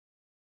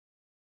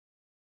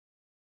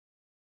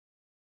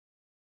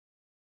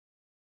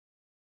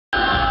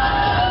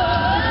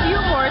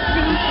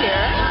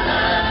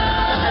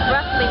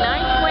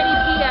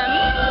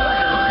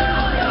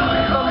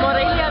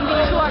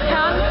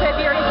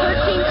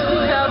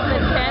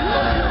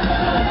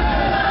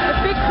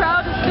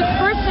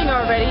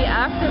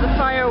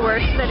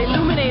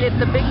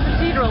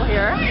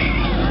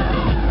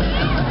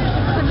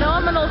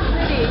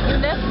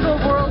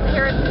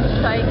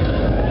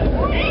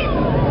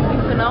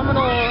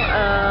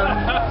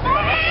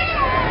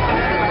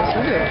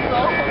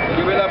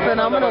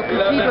phenomenal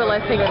cathedral, I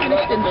think,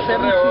 finished in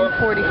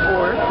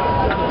 1744.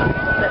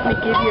 Let me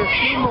give you a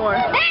few more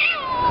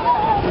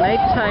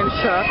nighttime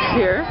shots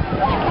here.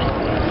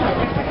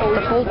 The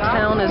whole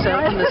town is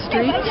out in the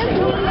streets.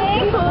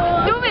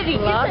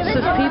 Lots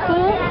of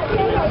people.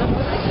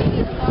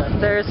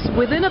 There's,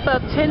 within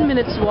about 10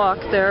 minutes walk,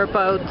 there are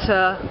about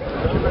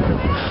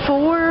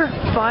 4,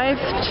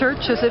 5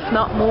 churches, if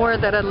not more,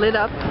 that are lit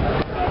up.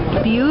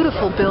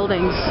 Beautiful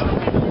buildings.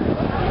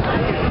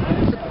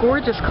 It's a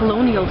gorgeous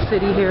colonial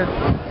city here.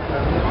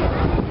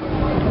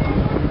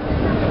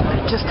 I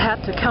just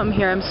had to come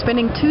here. I'm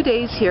spending 2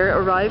 days here.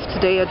 Arrived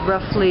today at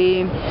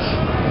roughly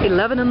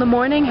 11 in the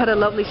morning. Had a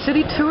lovely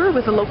city tour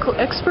with a local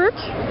expert.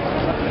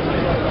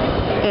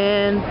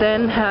 And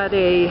then had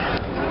a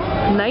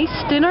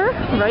nice dinner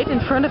right in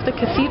front of the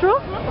cathedral.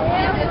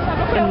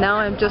 And now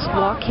I'm just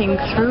walking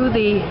through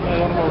the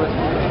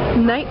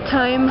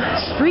nighttime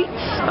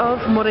streets of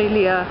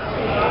Morelia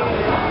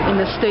in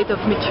the state of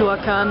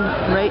Michoacan,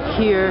 right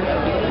here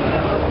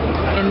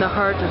in the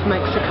heart of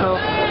Mexico.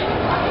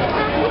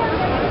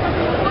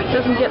 It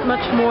doesn't get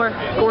much more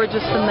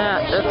gorgeous than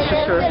that, that's for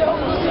sure.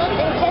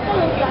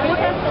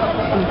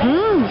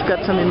 We've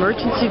got some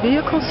emergency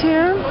vehicles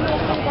here.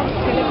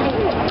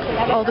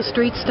 All the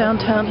streets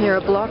downtown here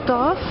are blocked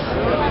off.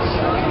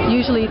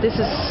 Usually this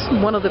is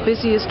one of the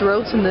busiest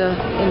roads in the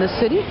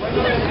city.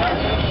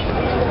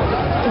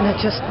 And I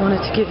just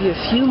wanted to give you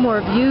a few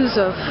more views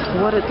of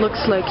what it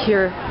looks like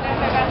here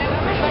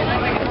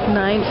at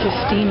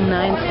 9:15,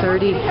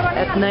 9:30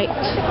 at night.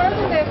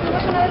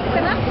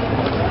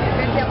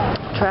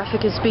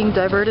 Traffic is being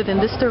diverted in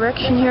this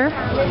direction here.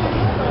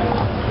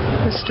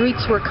 The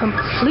streets were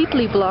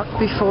completely blocked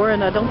before,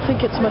 and I don't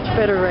think it's much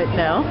better right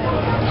now.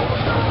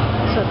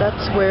 So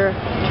that's where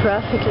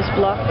traffic is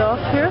blocked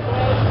off here.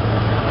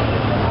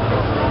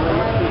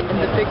 And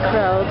the big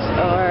crowds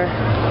are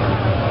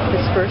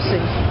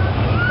dispersing.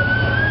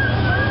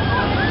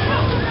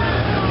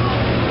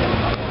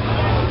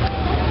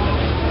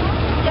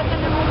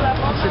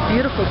 There's a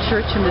beautiful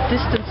church in the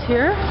distance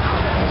here.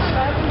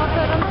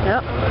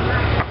 Yep.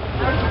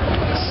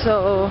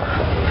 So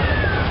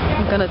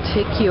I'm gonna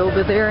take you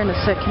over there in a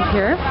second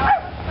here.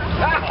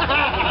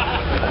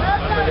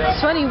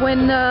 It's funny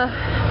when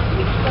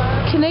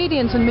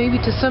Canadians and maybe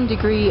to some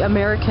degree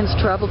Americans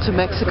travel to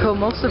Mexico,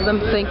 most of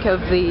them think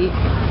of the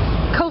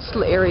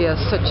coastal areas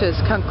such as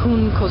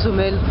Cancun,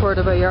 Cozumel,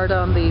 Puerto Vallarta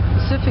on the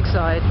Pacific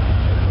side.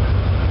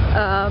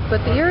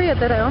 But the area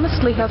that I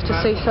honestly have to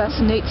say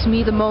fascinates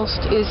me the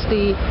most is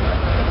the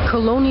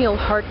colonial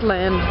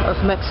heartland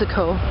of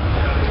Mexico.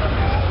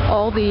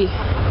 All the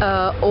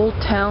old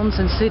towns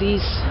and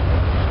cities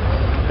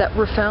that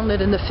were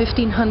founded in the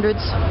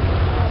 1500s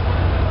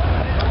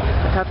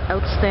have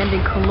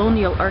outstanding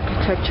colonial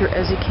architecture,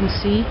 as you can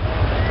see.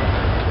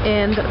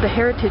 And the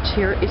heritage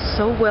here is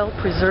so well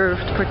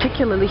preserved,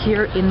 particularly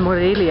here in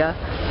Morelia.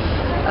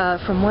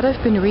 From what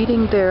I've been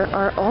reading, there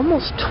are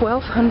almost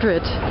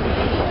 1,200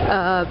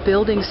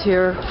 buildings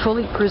here,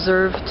 fully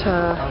preserved,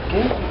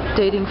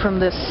 dating from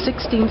the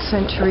 16th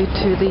century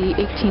to the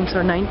 18th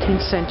or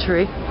 19th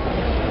century.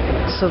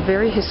 So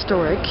very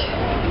historic.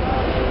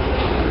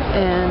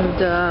 And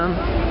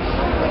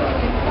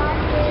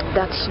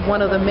that's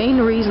one of the main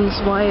reasons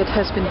why it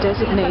has been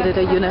designated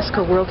a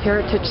UNESCO World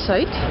Heritage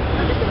Site.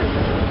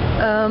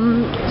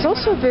 It's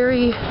also a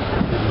very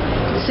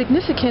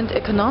significant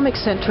economic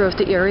center of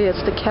the area.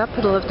 It's the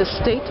capital of the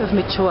state of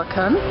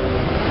Michoacan.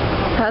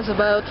 Has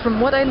about, from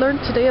what I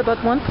learned today, about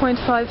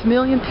 1.5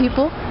 million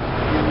people.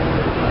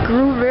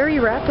 Grew very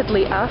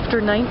rapidly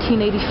after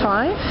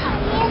 1985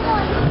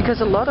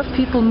 because a lot of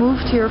people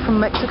moved here from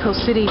Mexico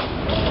City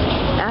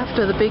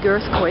after the big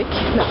earthquake.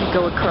 Let me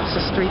go across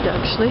the street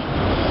actually.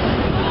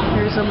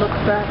 Here's a look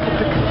back at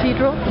the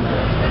cathedral.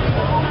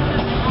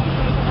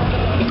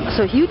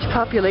 So huge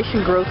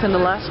population growth in the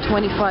last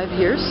 25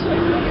 years.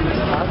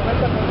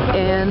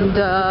 And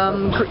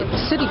the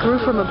city grew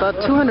from about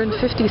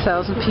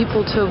 250,000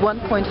 people to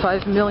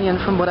 1.5 million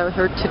from what I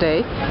heard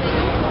today.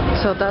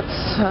 So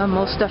that's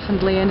most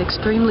definitely an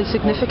extremely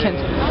significant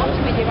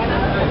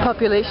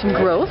population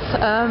growth.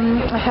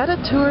 I had a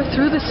tour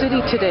through the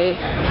city today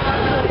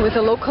with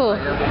a local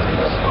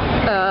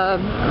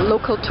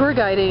tour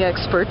guiding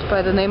expert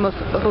by the name of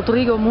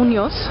Rodrigo,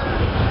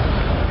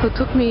 who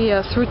took me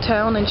through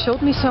town and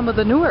showed me some of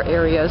the newer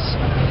areas.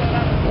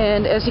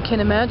 And as you can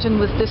imagine,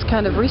 with this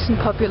kind of recent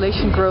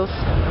population growth,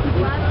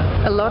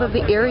 a lot of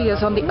the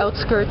areas on the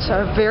outskirts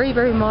are very,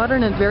 very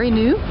modern and very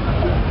new.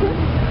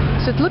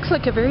 So it looks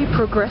like a very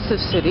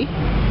progressive city.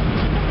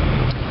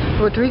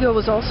 Rodrigo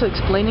was also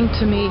explaining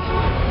to me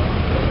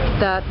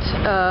that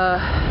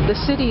the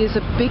city is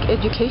a big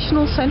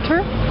educational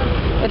center.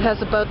 It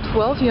has about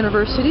 12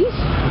 universities.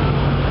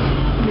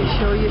 Let me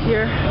show you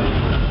here.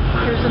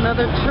 Here's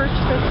another church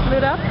that's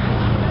lit up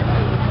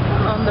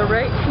on the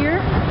right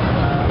here.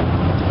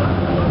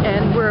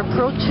 And we're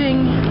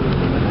approaching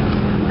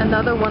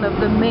another one of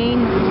the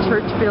main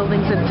church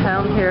buildings in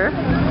town here.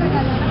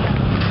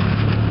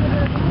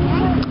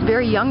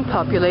 very young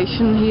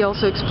population. He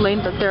also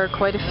explained that there are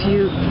quite a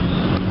few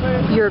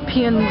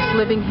Europeans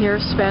living here,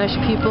 Spanish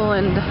people,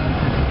 and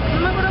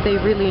they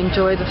really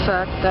enjoy the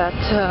fact that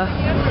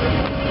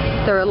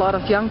there are a lot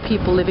of young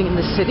people living in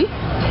the city.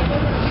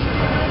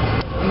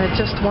 And I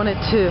just wanted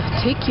to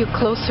take you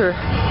closer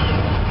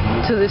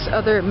to this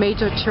other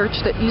major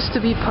church that used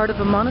to be part of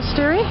a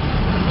monastery.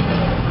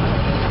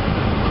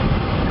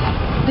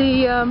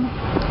 The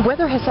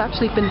weather has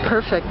actually been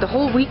perfect. The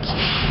whole week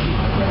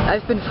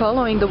I've been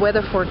following the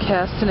weather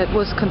forecast, and it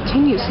was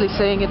continuously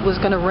saying it was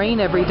going to rain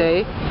every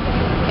day.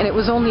 And it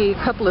was only a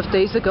couple of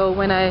days ago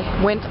when I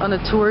went on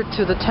a tour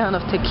to the town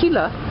of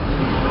Tequila,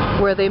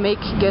 where they make,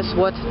 guess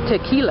what,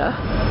 tequila,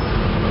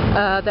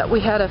 that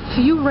we had a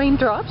few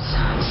raindrops.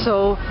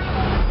 So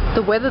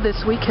the weather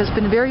this week has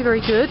been very,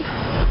 very good.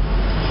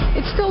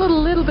 It's still a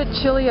little bit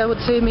chilly, I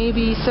would say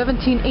maybe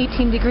 17,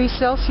 18 degrees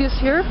Celsius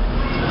here.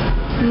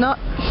 Not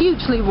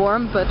hugely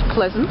warm, but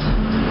pleasant.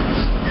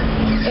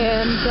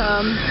 And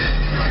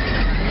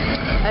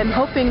I'm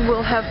hoping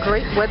we'll have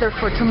great weather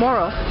for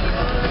tomorrow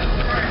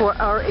for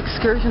our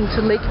excursion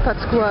to Lake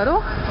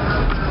Pátzcuaro.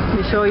 Let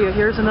me show you.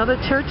 Here's another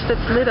church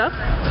that's lit up.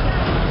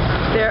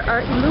 There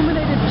are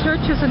illuminated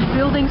churches and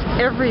buildings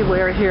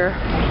everywhere here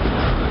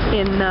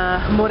in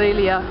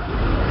Morelia,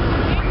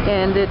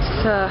 and it's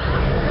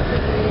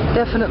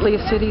definitely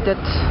a city that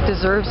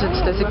deserves its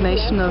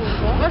designation of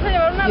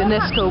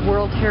UNESCO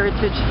World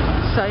Heritage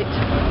Site.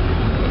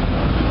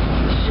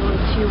 Show it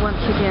to you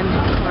once again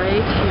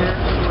right here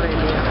in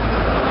Morelia.